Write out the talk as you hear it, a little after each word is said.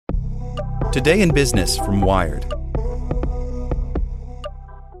Today in Business from Wired.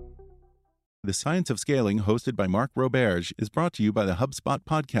 The Science of Scaling, hosted by Mark Roberge, is brought to you by the HubSpot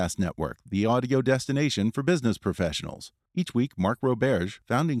Podcast Network, the audio destination for business professionals. Each week, Mark Roberge,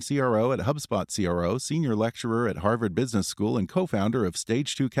 founding CRO at HubSpot CRO, senior lecturer at Harvard Business School, and co-founder of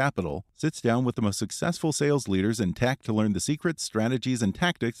Stage 2 Capital, sits down with the most successful sales leaders in tech to learn the secrets, strategies, and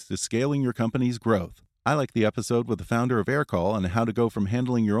tactics to scaling your company's growth. I like the episode with the founder of Aircall on how to go from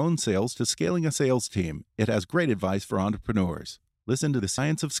handling your own sales to scaling a sales team. It has great advice for entrepreneurs. Listen to The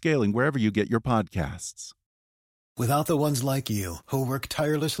Science of Scaling wherever you get your podcasts. Without the ones like you, who work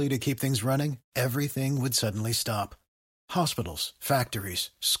tirelessly to keep things running, everything would suddenly stop. Hospitals,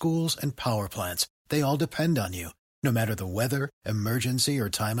 factories, schools, and power plants, they all depend on you. No matter the weather, emergency, or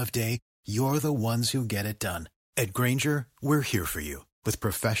time of day, you're the ones who get it done. At Grainger, we're here for you with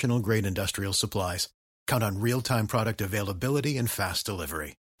professional-grade industrial supplies. Count on real-time product availability and fast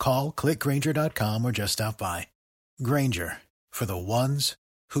delivery. Call, click Grainger.com, or just stop by. Grainger, for the ones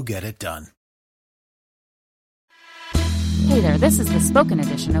who get it done. Hey there, this is the spoken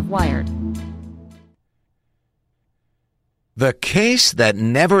edition of Wired. The case that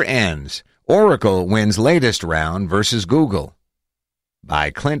never ends. Oracle wins latest round versus Google. By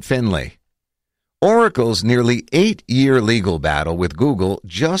Clint Finley. Oracle's nearly 8-year legal battle with Google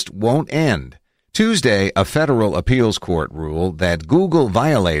just won't end. Tuesday, a federal appeals court ruled that Google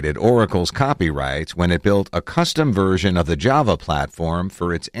violated Oracle's copyrights when it built a custom version of the Java platform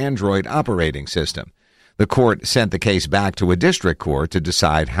for its Android operating system. The court sent the case back to a district court to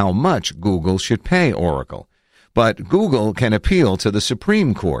decide how much Google should pay Oracle. But Google can appeal to the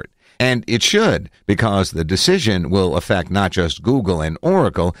Supreme Court, and it should, because the decision will affect not just Google and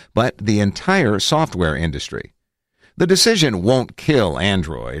Oracle, but the entire software industry. The decision won't kill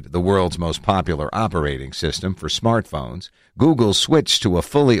Android, the world's most popular operating system for smartphones. Google switched to a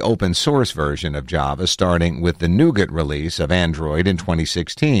fully open-source version of Java starting with the Nougat release of Android in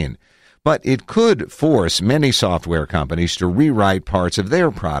 2016. But it could force many software companies to rewrite parts of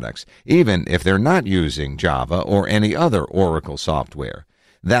their products, even if they're not using Java or any other Oracle software.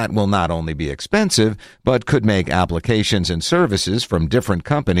 That will not only be expensive, but could make applications and services from different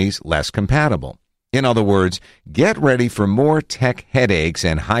companies less compatible. In other words, get ready for more tech headaches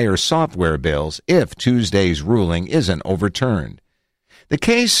and higher software bills if Tuesday's ruling isn't overturned. The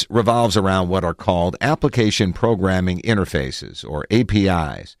case revolves around what are called application programming interfaces, or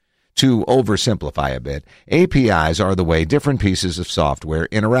APIs. To oversimplify a bit, APIs are the way different pieces of software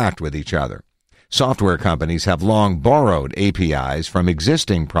interact with each other. Software companies have long borrowed APIs from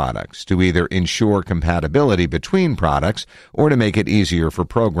existing products to either ensure compatibility between products or to make it easier for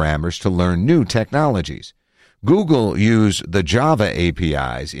programmers to learn new technologies. Google used the Java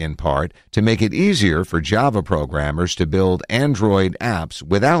APIs in part to make it easier for Java programmers to build Android apps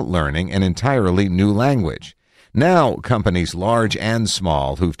without learning an entirely new language. Now, companies large and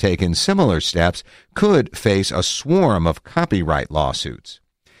small who've taken similar steps could face a swarm of copyright lawsuits.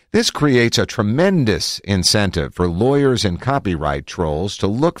 This creates a tremendous incentive for lawyers and copyright trolls to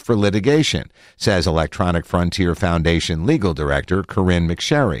look for litigation, says Electronic Frontier Foundation legal director Corinne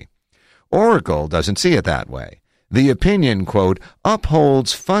McSherry. Oracle doesn't see it that way. The opinion, quote,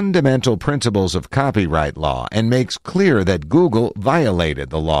 upholds fundamental principles of copyright law and makes clear that Google violated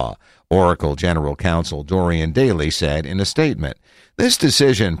the law, Oracle General Counsel Dorian Daley said in a statement. This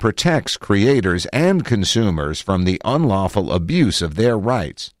decision protects creators and consumers from the unlawful abuse of their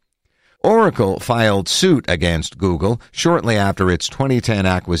rights. Oracle filed suit against Google shortly after its 2010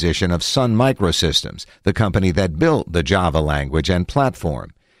 acquisition of Sun Microsystems, the company that built the Java language and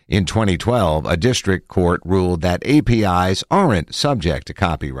platform. In 2012, a district court ruled that APIs aren't subject to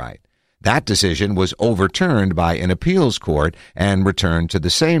copyright. That decision was overturned by an appeals court and returned to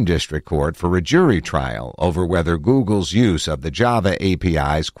the same district court for a jury trial over whether Google's use of the Java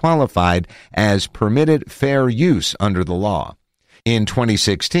APIs qualified as permitted fair use under the law. In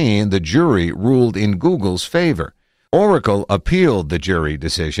 2016, the jury ruled in Google's favor. Oracle appealed the jury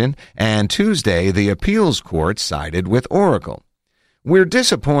decision, and Tuesday the appeals court sided with Oracle. We're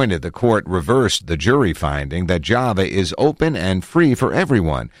disappointed the court reversed the jury finding that Java is open and free for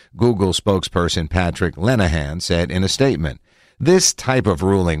everyone, Google spokesperson Patrick Lenihan said in a statement. This type of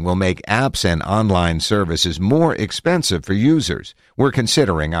ruling will make apps and online services more expensive for users. We're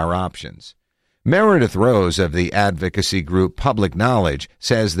considering our options. Meredith Rose of the advocacy group Public Knowledge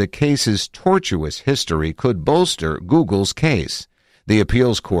says the case's tortuous history could bolster Google's case. The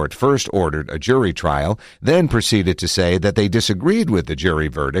appeals court first ordered a jury trial, then proceeded to say that they disagreed with the jury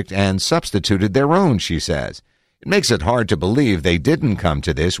verdict and substituted their own, she says. It makes it hard to believe they didn't come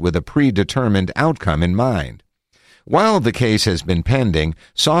to this with a predetermined outcome in mind. While the case has been pending,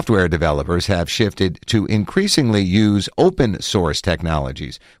 software developers have shifted to increasingly use open source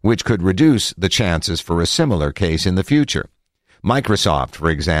technologies, which could reduce the chances for a similar case in the future. Microsoft, for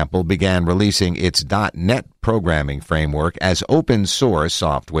example, began releasing its .NET programming framework as open source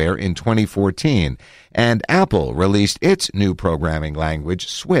software in 2014, and Apple released its new programming language,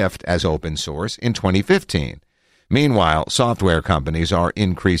 Swift, as open source in 2015. Meanwhile, software companies are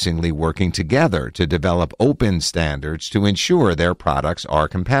increasingly working together to develop open standards to ensure their products are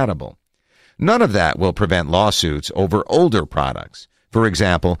compatible. None of that will prevent lawsuits over older products. For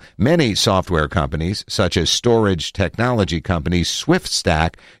example, many software companies, such as storage technology company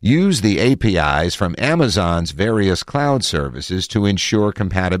SwiftStack, use the APIs from Amazon's various cloud services to ensure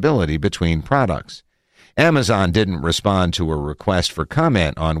compatibility between products. Amazon didn't respond to a request for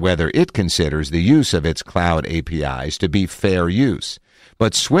comment on whether it considers the use of its cloud APIs to be fair use.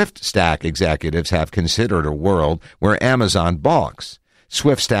 But SwiftStack executives have considered a world where Amazon balks.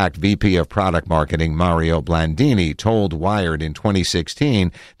 SwiftStack VP of Product Marketing Mario Blandini told Wired in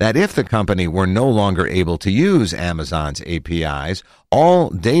 2016 that if the company were no longer able to use Amazon's APIs, all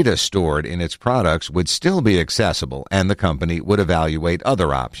data stored in its products would still be accessible and the company would evaluate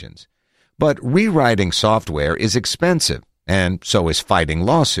other options. But rewriting software is expensive, and so is fighting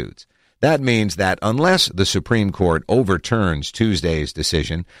lawsuits. That means that unless the Supreme Court overturns Tuesday's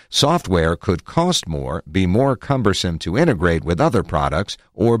decision, software could cost more, be more cumbersome to integrate with other products,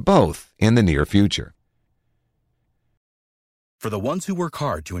 or both in the near future. For the ones who work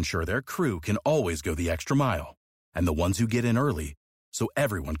hard to ensure their crew can always go the extra mile, and the ones who get in early so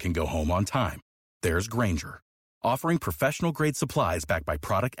everyone can go home on time, there's Grainger, offering professional-grade supplies backed by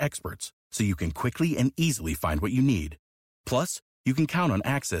product experts so you can quickly and easily find what you need. Plus, you can count on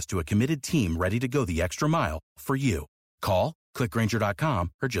access to a committed team ready to go the extra mile for you. Call, click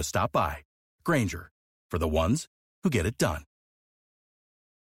Grainger.com, or just stop by. Grainger, for the ones who get it done.